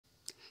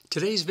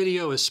Today's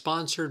video is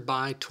sponsored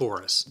by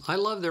Torras. I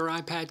love their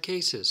iPad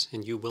cases,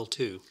 and you will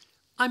too.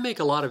 I make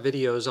a lot of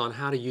videos on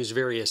how to use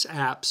various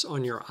apps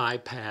on your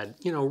iPad,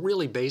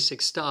 really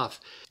basic stuff.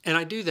 And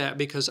I do that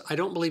because I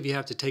don't believe you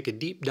have to take a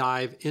deep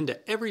dive into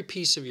every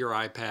piece of your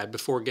iPad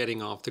before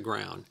getting off the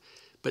ground.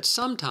 But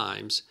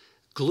sometimes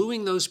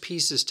gluing those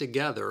pieces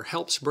together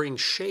helps bring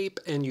shape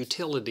and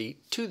utility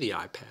to the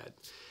iPad.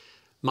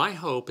 My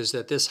hope is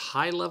that this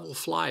high-level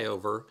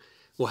flyover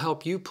will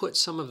help you put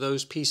some of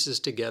those pieces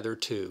together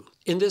too.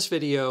 In this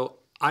video,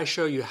 I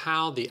show you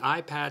how the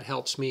iPad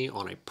helps me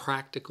on a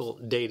practical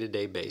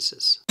day-to-day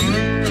basis.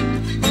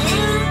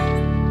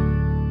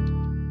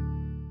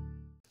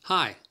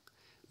 Hi,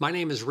 my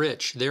name is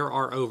Rich. There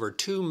are over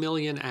 2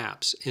 million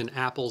apps in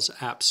Apple's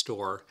App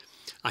Store.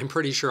 I'm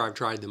pretty sure I've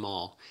tried them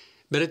all.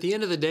 But at the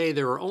end of the day,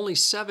 there are only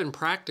 7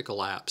 practical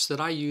apps that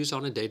I use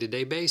on a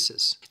day-to-day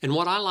basis. And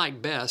what I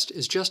like best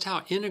is just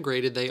how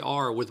integrated they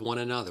are with one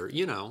another.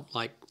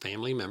 Like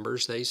family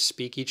members, they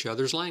speak each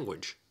other's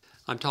language.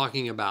 I'm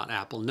talking about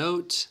Apple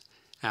Notes,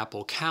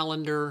 Apple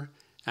Calendar,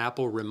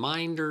 Apple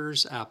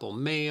Reminders, Apple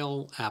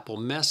Mail, Apple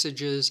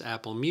Messages,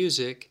 Apple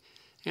Music,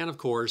 and of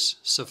course,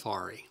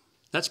 Safari.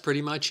 That's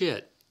pretty much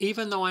it.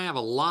 Even though I have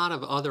a lot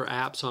of other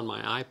apps on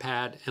my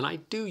iPad, and I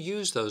do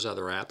use those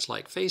other apps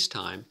like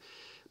FaceTime,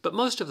 but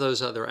most of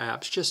those other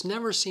apps just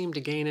never seem to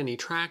gain any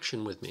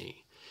traction with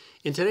me.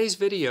 In today's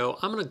video,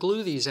 I'm going to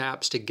glue these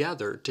apps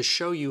together to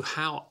show you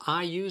how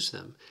I use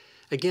them.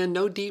 Again,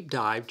 no deep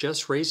dive,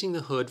 just raising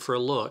the hood for a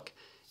look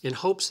in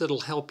hopes that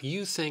it'll help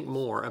you think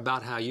more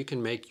about how you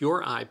can make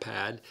your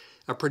iPad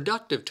a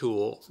productive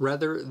tool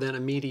rather than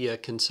a media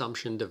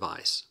consumption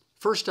device.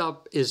 First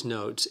up is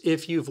Notes.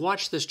 If you've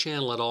watched this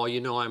channel at all, you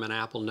know I'm an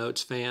Apple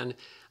Notes fan.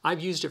 I've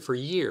used it for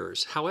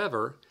years.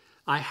 However,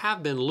 I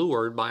have been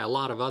lured by a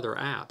lot of other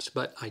apps,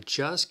 but I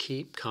just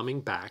keep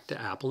coming back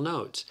to Apple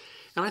Notes.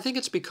 And I think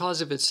it's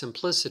because of its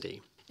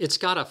simplicity. It's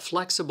got a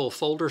flexible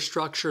folder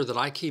structure that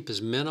I keep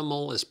as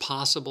minimal as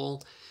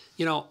possible.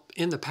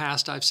 In the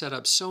past, I've set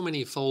up so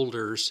many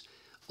folders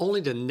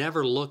only to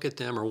never look at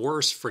them, or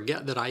worse,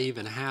 forget that I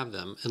even have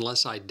them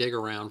unless I dig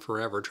around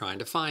forever trying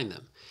to find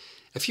them.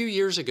 A few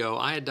years ago,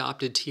 I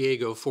adopted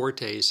Tiago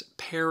Forte's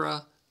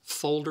Para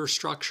folder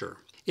structure.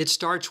 It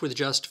starts with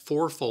just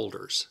 4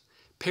 folders.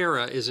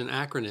 Para is an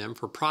acronym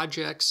for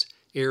Projects,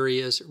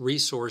 Areas,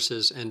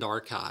 Resources, and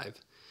Archive.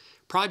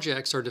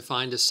 Projects are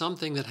defined as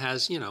something that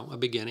has, a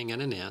beginning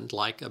and an end,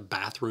 like a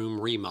bathroom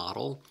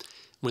remodel.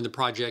 When the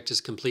project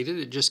is completed,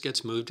 it just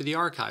gets moved to the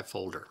Archive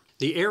folder.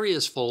 The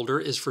Areas folder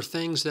is for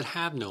things that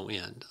have no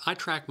end. I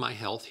track my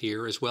health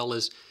here, as well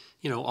as,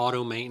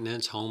 auto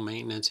maintenance, home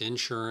maintenance,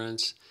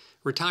 insurance,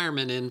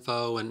 retirement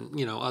info, and,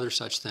 other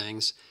such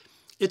things.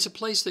 It's a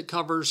place that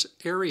covers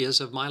areas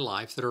of my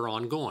life that are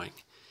ongoing.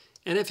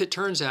 And if it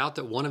turns out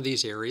that one of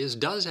these areas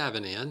does have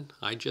an end,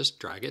 I just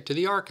drag it to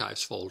the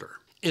Archives folder.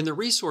 In the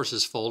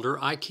Resources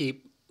folder, I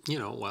keep,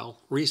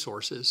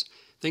 resources.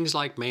 Things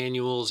like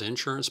manuals,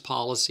 insurance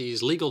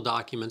policies, legal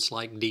documents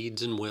like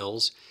deeds and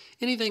wills,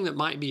 anything that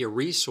might be a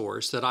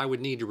resource that I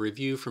would need to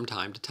review from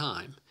time to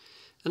time.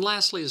 And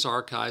lastly is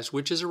Archives,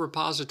 which is a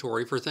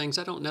repository for things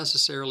I don't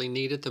necessarily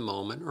need at the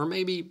moment, or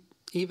maybe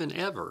even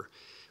ever,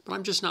 but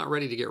I'm just not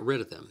ready to get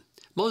rid of them.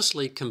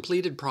 Mostly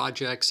completed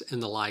projects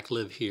and the like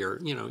live here.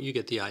 You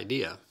get the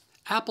idea.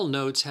 Apple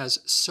Notes has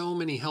so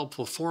many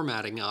helpful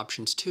formatting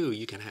options too.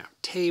 You can have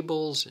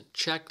tables and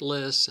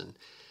checklists and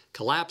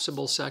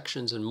collapsible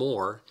sections and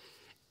more.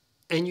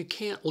 And you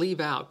can't leave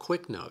out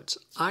Quick Notes.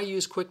 I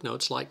use Quick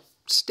Notes like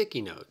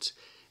sticky notes,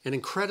 an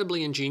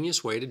incredibly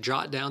ingenious way to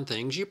jot down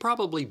things you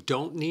probably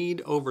don't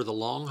need over the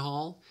long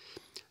haul.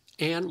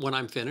 And when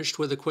I'm finished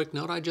with a Quick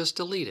Note, I just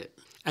delete it.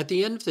 At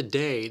the end of the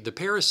day, the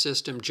Para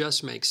system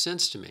just makes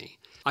sense to me.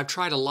 I've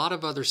tried a lot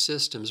of other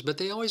systems, but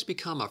they always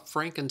become a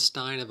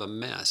Frankenstein of a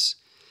mess.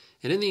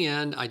 And in the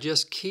end, I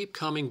just keep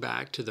coming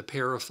back to the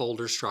Para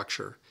folder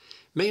structure,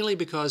 mainly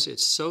because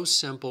it's so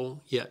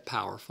simple yet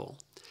powerful.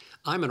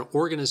 I'm an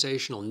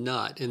organizational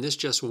nut, and this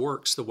just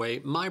works the way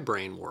my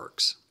brain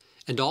works.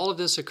 And all of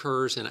this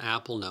occurs in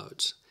Apple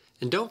Notes.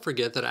 And don't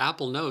forget that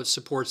Apple Notes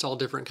supports all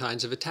different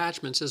kinds of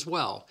attachments as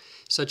well,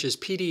 such as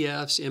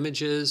PDFs,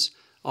 images,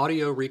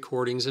 audio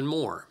recordings, and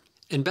more.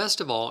 And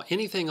best of all,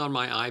 anything on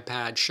my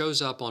iPad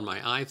shows up on my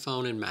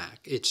iPhone and Mac.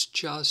 It's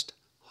just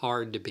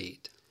hard to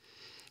beat.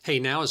 Hey,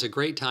 now is a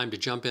great time to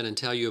jump in and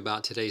tell you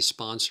about today's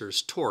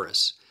sponsors,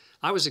 Torras.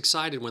 I was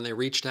excited when they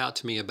reached out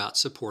to me about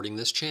supporting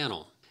this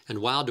channel. And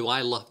wow, do I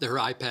love their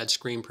iPad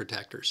screen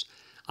protectors.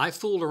 I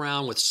fooled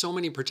around with so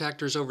many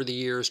protectors over the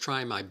years,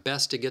 trying my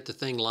best to get the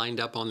thing lined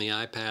up on the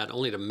iPad,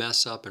 only to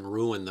mess up and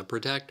ruin the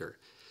protector.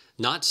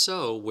 Not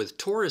so with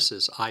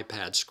Torras's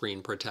iPad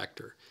screen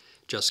protector.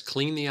 Just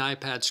clean the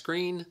iPad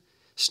screen,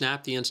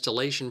 snap the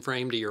installation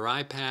frame to your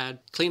iPad,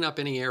 clean up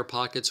any air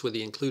pockets with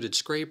the included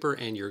scraper,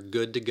 and you're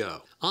good to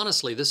go.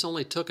 Honestly, this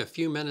only took a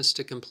few minutes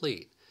to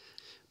complete.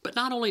 But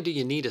not only do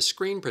you need a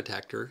screen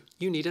protector,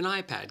 you need an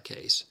iPad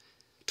case.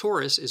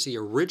 Torras is the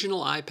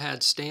original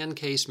iPad stand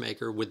case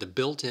maker with the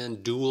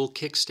built-in dual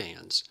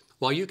kickstands.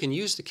 While you can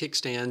use the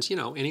kickstands,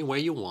 any way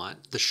you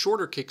want, the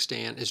shorter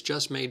kickstand is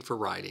just made for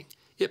writing.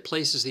 It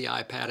places the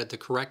iPad at the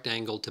correct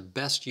angle to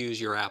best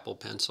use your Apple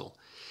Pencil.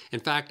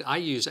 In fact, I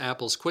use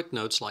Apple's Quick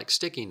Notes like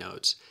sticky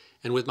notes,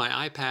 and with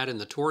my iPad in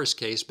the Torras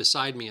case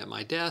beside me at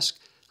my desk,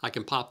 I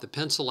can pop the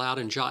pencil out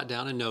and jot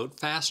down a note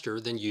faster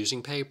than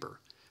using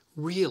paper.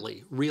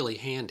 Really, really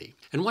handy.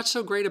 And what's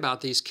so great about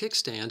these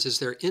kickstands is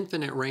their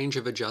infinite range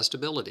of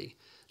adjustability.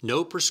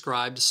 No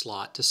prescribed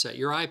slot to set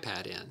your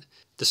iPad in.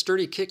 The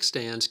sturdy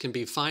kickstands can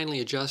be finely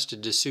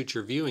adjusted to suit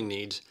your viewing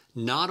needs,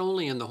 not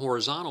only in the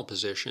horizontal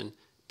position,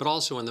 but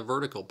also in the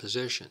vertical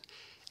position.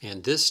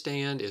 And this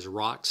stand is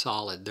rock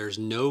solid. There's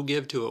no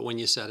give to it when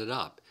you set it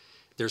up.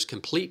 There's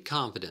complete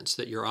confidence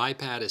that your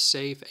iPad is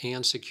safe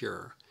and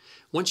secure.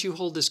 Once you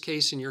hold this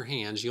case in your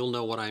hands, you'll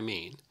know what I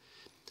mean.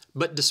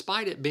 But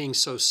despite it being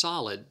so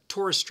solid,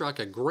 Torras struck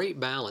a great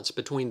balance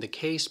between the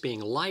case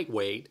being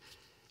lightweight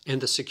and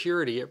the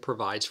security it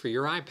provides for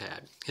your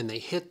iPad. And they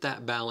hit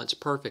that balance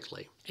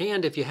perfectly.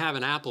 And if you have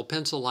an Apple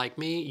Pencil like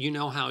me, you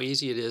know how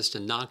easy it is to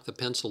knock the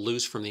pencil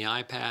loose from the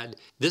iPad.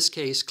 This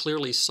case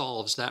clearly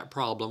solves that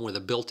problem with a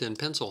built-in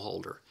pencil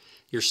holder.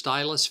 Your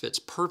stylus fits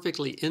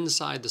perfectly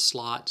inside the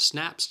slot,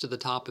 snaps to the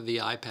top of the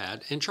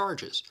iPad, and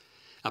charges.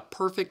 A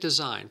perfect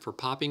design for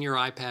popping your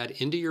iPad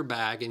into your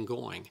bag and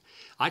going.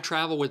 I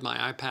travel with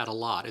my iPad a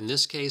lot. In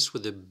this case,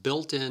 with the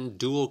built-in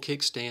dual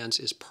kickstands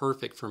is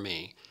perfect for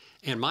me.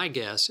 And my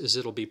guess is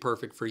it'll be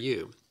perfect for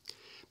you.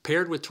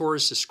 Paired with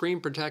Torras' screen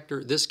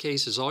protector, this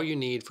case is all you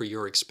need for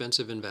your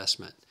expensive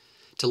investment.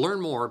 To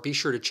learn more, be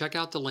sure to check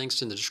out the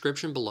links in the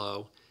description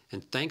below,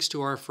 and thanks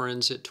to our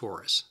friends at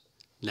Torras.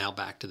 Now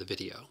back to the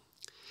video.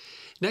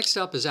 Next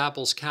up is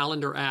Apple's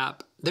Calendar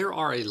app. There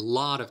are a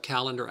lot of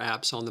calendar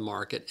apps on the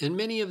market, and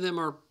many of them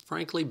are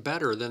frankly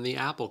better than the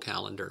Apple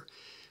Calendar.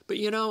 But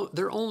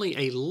they're only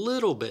a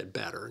little bit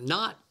better,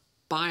 not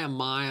by a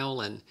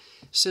mile, and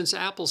since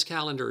Apple's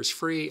Calendar is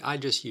free, I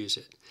just use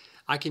it.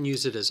 I can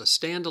use it as a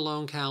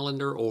standalone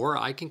calendar, or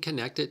I can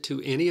connect it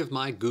to any of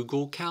my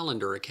Google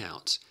Calendar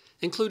accounts,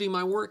 including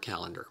my work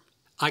calendar.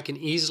 I can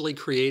easily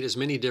create as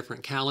many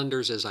different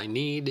calendars as I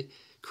need.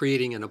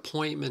 Creating an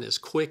appointment is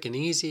quick and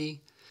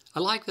easy. I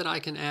like that I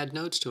can add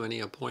notes to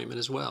any appointment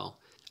as well.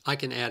 I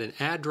can add an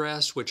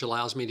address, which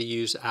allows me to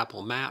use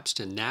Apple Maps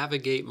to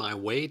navigate my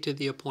way to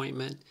the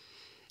appointment.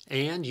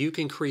 And you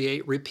can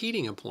create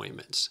repeating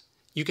appointments.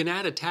 You can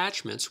add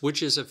attachments,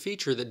 which is a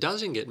feature that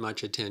doesn't get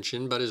much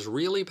attention but is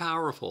really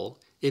powerful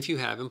if you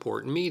have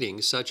important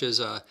meetings, such as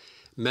a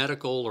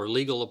medical or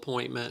legal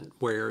appointment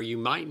where you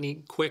might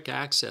need quick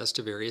access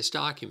to various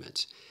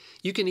documents.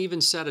 You can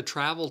even set a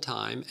travel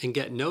time and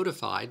get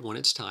notified when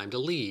it's time to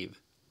leave.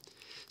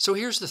 So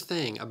here's the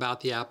thing about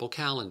the Apple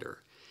Calendar.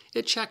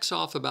 It checks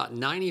off about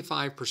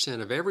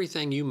 95% of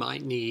everything you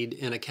might need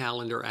in a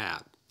calendar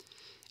app.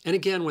 And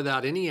again,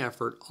 without any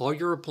effort, all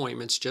your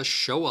appointments just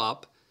show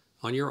up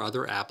on your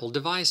other Apple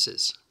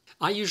devices.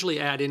 I usually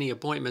add any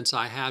appointments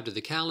I have to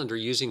the calendar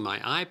using my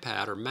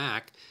iPad or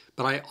Mac,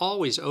 but I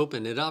always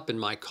open it up in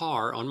my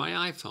car on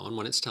my iPhone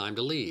when it's time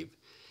to leave.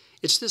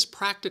 It's this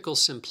practical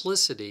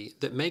simplicity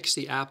that makes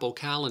the Apple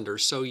Calendar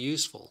so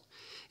useful.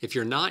 If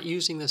you're not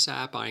using this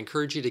app, I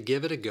encourage you to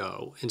give it a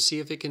go and see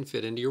if it can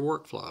fit into your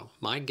workflow.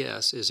 My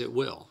guess is it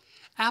will.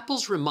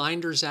 Apple's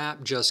Reminders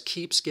app just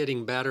keeps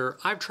getting better.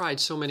 I've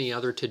tried so many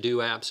other to-do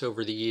apps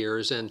over the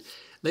years, and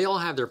they all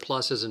have their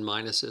pluses and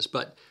minuses,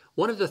 but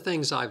one of the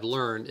things I've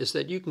learned is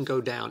that you can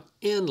go down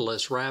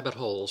endless rabbit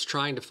holes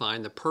trying to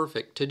find the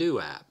perfect to-do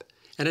app.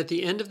 And at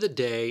the end of the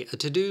day, a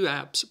to-do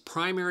app's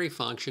primary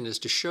function is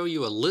to show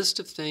you a list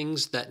of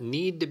things that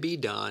need to be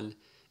done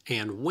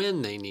and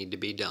when they need to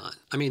be done.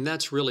 I mean,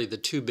 that's really the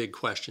two big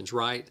questions,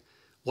 right?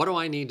 What do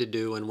I need to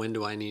do and when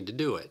do I need to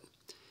do it?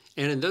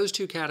 And in those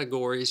two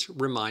categories,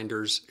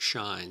 Reminders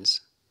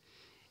shines.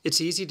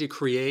 It's easy to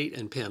create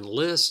and pin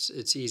lists.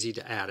 It's easy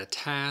to add a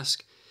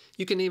task.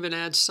 You can even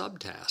add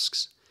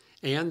subtasks.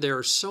 And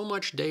there's so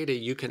much data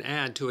you can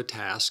add to a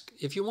task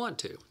if you want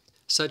to,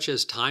 such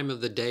as time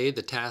of the day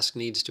the task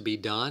needs to be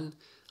done,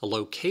 a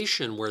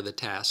location where the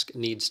task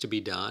needs to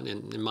be done,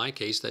 and in my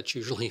case that's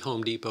usually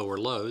Home Depot or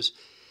Lowe's,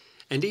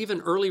 and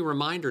even early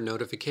reminder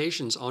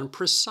notifications on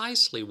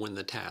precisely when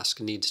the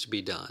task needs to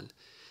be done.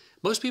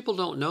 Most people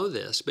don't know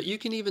this, but you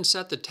can even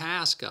set the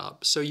task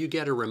up so you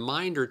get a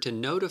reminder to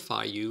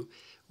notify you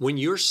when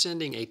you're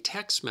sending a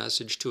text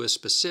message to a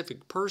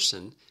specific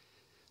person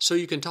so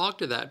you can talk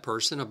to that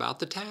person about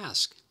the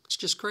task. It's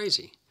just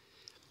crazy.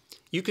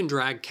 You can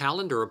drag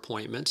calendar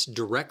appointments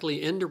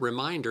directly into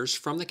Reminders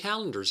from the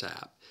Calendars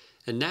app.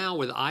 And now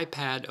with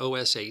iPad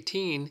OS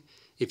 18,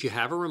 if you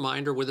have a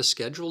reminder with a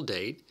scheduled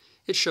date,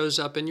 it shows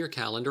up in your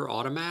calendar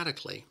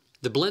automatically.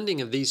 The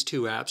blending of these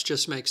two apps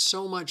just makes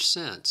so much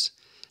sense,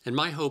 and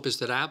my hope is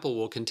that Apple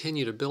will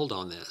continue to build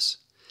on this.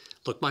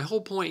 Look, my whole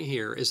point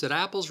here is that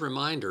Apple's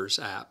Reminders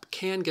app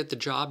can get the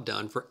job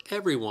done for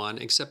everyone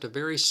except a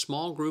very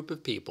small group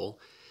of people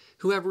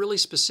who have really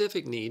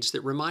specific needs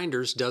that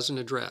Reminders doesn't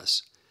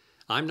address.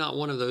 I'm not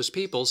one of those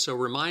people, so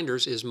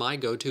Reminders is my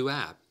go-to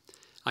app.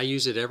 I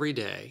use it every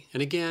day,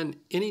 and again,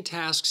 any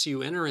tasks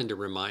you enter into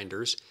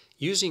reminders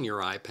using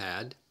your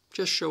iPad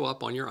just show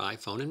up on your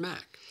iPhone and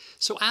Mac.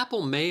 So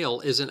Apple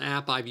Mail is an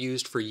app I've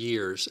used for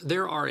years.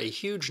 There are a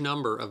huge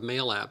number of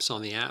mail apps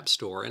on the App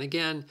Store, and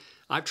again,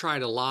 I've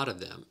tried a lot of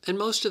them, and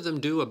most of them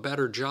do a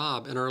better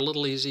job and are a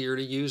little easier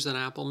to use than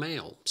Apple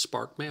Mail.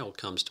 Spark Mail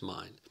comes to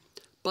mind.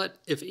 But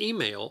if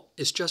email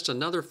is just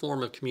another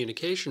form of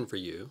communication for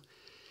you,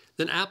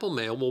 then Apple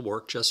Mail will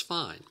work just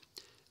fine.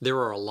 There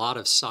are a lot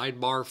of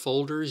sidebar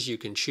folders you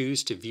can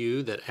choose to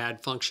view that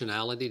add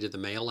functionality to the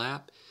Mail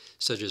app,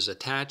 such as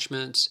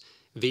attachments,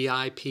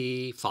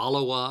 VIP,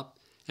 follow-up,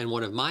 and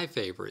one of my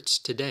favorites,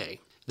 Today.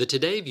 The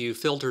Today view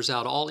filters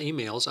out all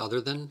emails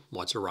other than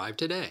what's arrived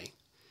today.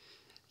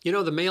 You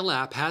know, the Mail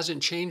app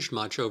hasn't changed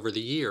much over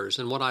the years,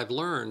 and what I've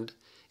learned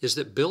is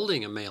that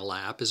building a Mail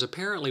app is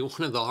apparently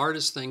one of the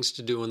hardest things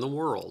to do in the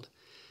world,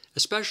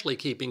 especially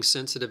keeping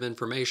sensitive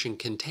information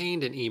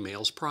contained in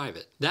emails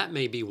private. That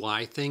may be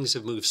why things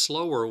have moved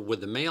slower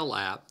with the Mail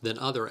app than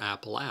other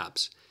Apple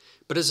apps.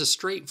 But as a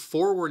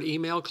straightforward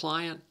email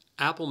client,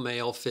 Apple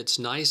Mail fits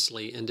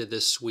nicely into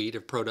this suite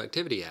of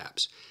productivity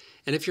apps.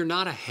 And if you're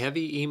not a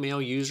heavy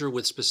email user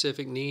with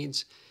specific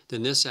needs,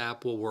 then this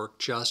app will work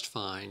just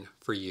fine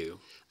for you.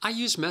 I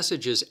use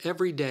Messages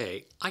every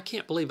day. I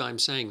can't believe I'm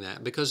saying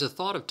that because the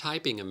thought of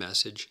typing a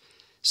message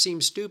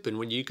seems stupid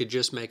when you could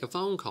just make a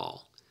phone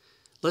call.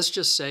 Let's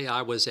just say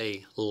I was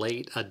a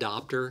late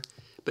adopter,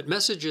 but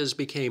Messages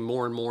became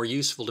more and more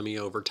useful to me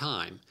over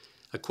time.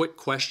 A quick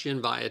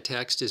question via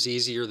text is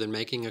easier than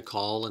making a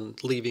call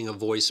and leaving a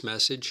voice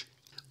message,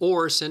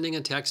 or sending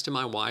a text to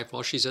my wife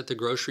while she's at the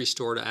grocery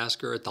store to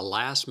ask her at the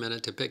last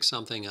minute to pick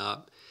something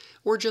up,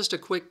 or just a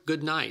quick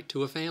good night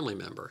to a family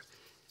member.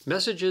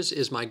 Messages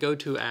is my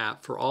go-to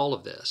app for all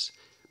of this,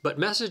 but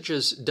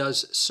Messages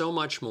does so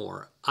much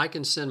more. I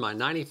can send my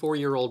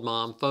 94-year-old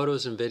mom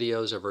photos and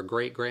videos of her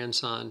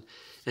great-grandson,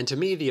 and to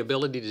me, the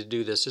ability to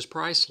do this is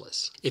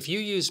priceless. If you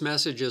use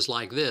Messages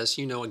like this,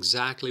 you know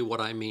exactly what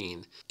I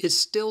mean. It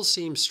still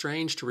seems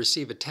strange to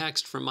receive a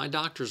text from my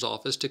doctor's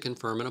office to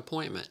confirm an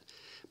appointment,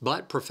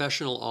 but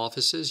professional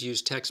offices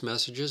use text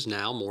messages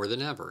now more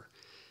than ever.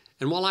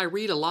 And while I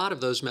read a lot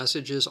of those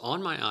messages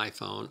on my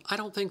iPhone, I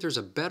don't think there's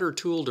a better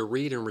tool to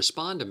read and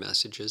respond to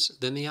messages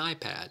than the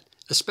iPad,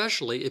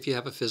 especially if you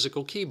have a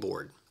physical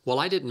keyboard. While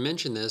I didn't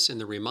mention this in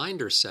the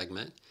reminders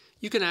segment,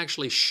 you can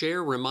actually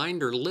share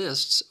reminder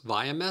lists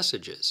via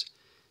Messages.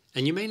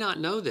 And you may not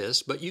know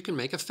this, but you can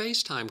make a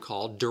FaceTime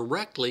call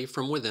directly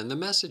from within the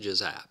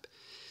Messages app.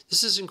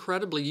 This is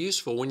incredibly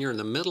useful when you're in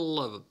the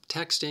middle of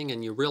texting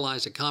and you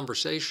realize a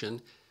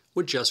conversation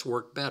would just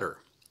work better.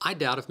 I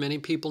doubt if many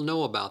people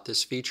know about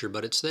this feature,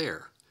 but it's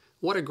there.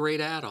 What a great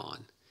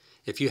add-on.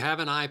 If you have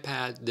an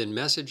iPad, then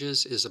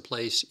Messages is a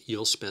place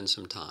you'll spend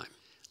some time.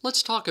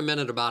 Let's talk a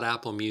minute about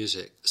Apple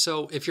Music.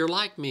 So if you're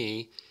like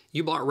me,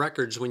 you bought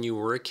records when you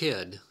were a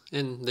kid,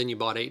 and then you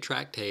bought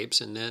 8-track tapes,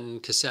 and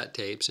then cassette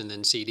tapes, and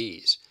then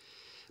CDs.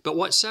 But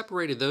what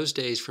separated those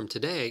days from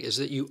today is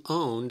that you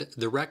owned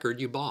the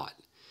record you bought.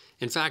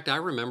 In fact, I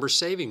remember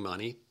saving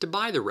money to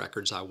buy the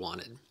records I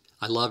wanted.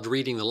 I loved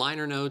reading the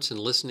liner notes and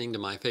listening to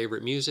my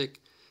favorite music.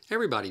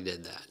 Everybody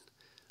did that.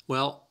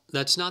 Well,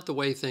 that's not the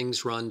way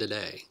things run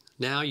today.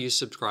 Now you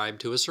subscribe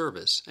to a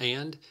service,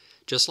 and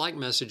just like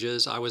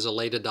Messages, I was a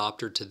late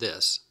adopter to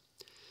this.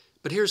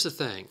 But here's the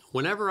thing,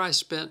 whenever I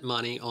spent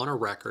money on a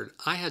record,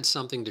 I had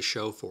something to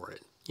show for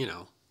it,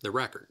 the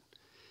record.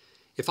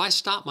 If I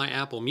stop my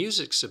Apple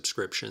Music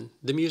subscription,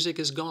 the music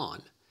is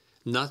gone.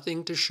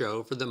 Nothing to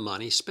show for the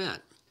money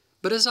spent.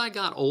 But as I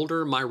got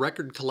older, my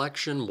record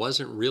collection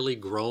wasn't really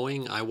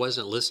growing. I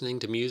wasn't listening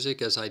to music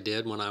as I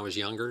did when I was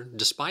younger,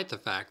 despite the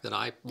fact that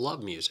I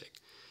love music.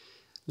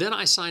 Then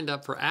I signed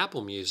up for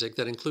Apple Music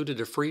that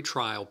included a free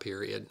trial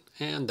period,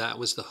 and that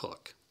was the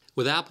hook.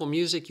 With Apple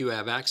Music, you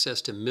have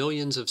access to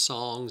millions of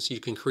songs.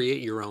 You can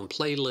create your own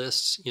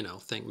playlists,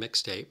 think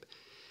mixtape.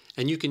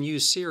 And you can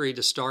use Siri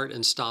to start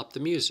and stop the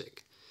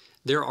music.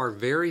 There are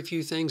very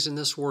few things in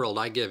this world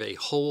I give a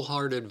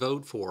wholehearted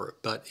vote for,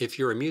 but if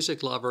you're a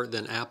music lover,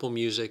 then Apple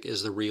Music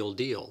is the real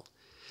deal.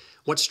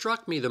 What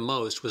struck me the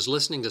most was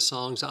listening to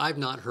songs I've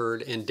not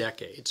heard in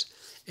decades,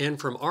 and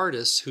from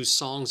artists whose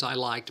songs I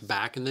liked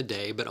back in the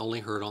day but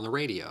only heard on the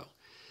radio.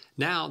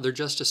 Now they're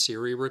just a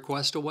Siri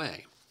request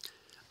away.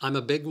 I'm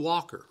a big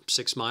walker,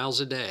 6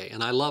 miles a day,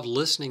 and I love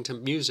listening to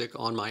music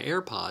on my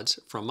AirPods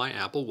from my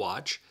Apple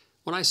Watch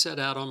when I set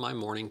out on my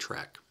morning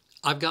trek.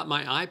 I've got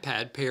my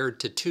iPad paired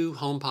to 2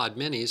 HomePod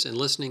minis, and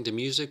listening to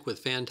music with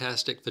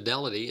fantastic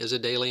fidelity is a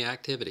daily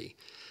activity.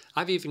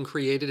 I've even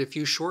created a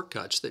few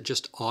shortcuts that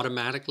just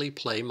automatically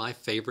play my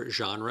favorite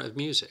genre of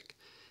music.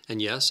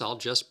 And yes, I'll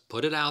just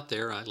put it out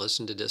there. I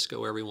listen to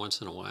disco every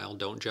once in a while.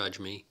 Don't judge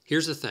me.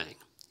 Here's the thing.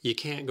 You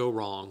can't go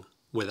wrong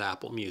with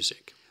Apple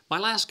Music. My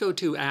last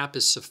go-to app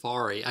is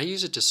Safari. I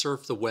use it to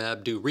surf the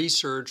web, do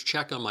research,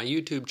 check on my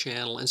YouTube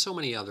channel, and so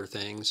many other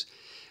things.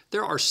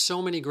 There are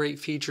so many great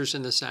features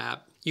in this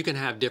app. You can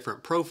have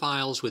different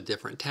profiles with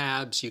different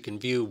tabs. You can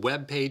view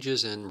web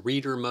pages in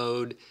reader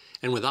mode.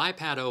 And with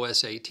iPad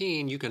OS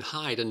 18, you can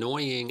hide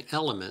annoying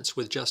elements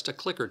with just a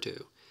click or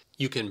two.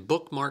 You can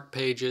bookmark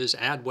pages,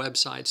 add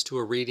websites to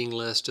a reading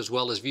list, as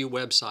well as view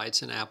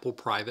websites in Apple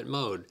Private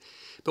mode.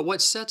 But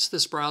what sets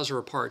this browser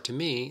apart to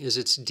me is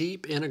its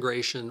deep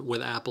integration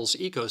with Apple's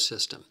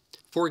ecosystem.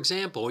 For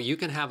example, you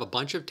can have a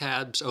bunch of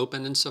tabs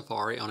open in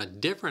Safari on a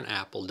different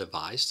Apple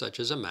device, such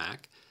as a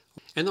Mac,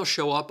 and they'll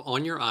show up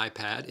on your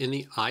iPad in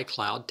the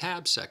iCloud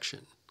tab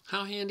section.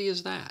 How handy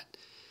is that?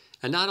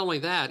 And not only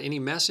that, any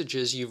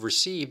messages you've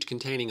received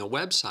containing a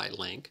website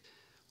link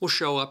will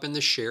show up in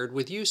the Shared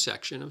With You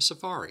section of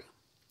Safari.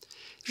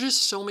 There's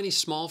just so many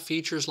small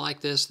features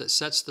like this that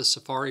sets the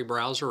Safari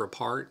browser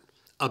apart.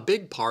 A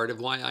big part of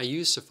why I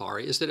use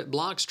Safari is that it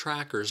blocks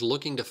trackers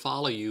looking to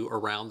follow you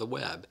around the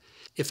web.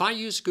 If I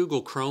use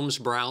Google Chrome's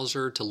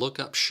browser to look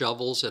up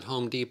shovels at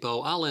Home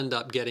Depot, I'll end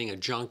up getting a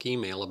junk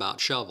email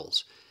about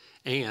shovels.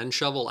 And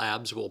shovel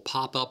ads will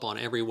pop up on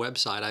every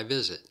website I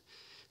visit.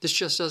 This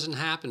just doesn't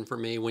happen for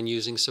me when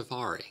using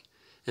Safari.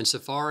 And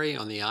Safari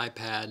on the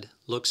iPad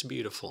looks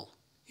beautiful.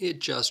 It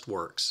just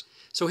works.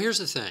 So here's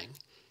the thing.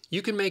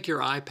 You can make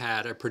your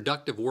iPad a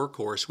productive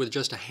workhorse with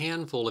just a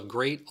handful of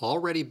great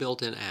already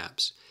built-in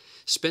apps.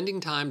 Spending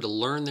time to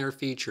learn their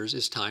features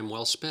is time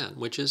well spent,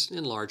 which is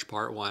in large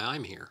part why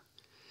I'm here.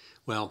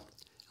 Well,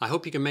 I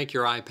hope you can make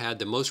your iPad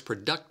the most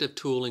productive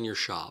tool in your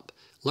shop.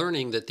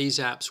 Learning that these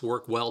apps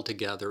work well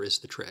together is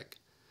the trick.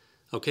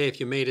 Okay, if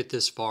you made it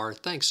this far,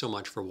 thanks so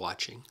much for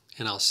watching,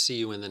 and I'll see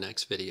you in the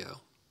next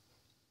video.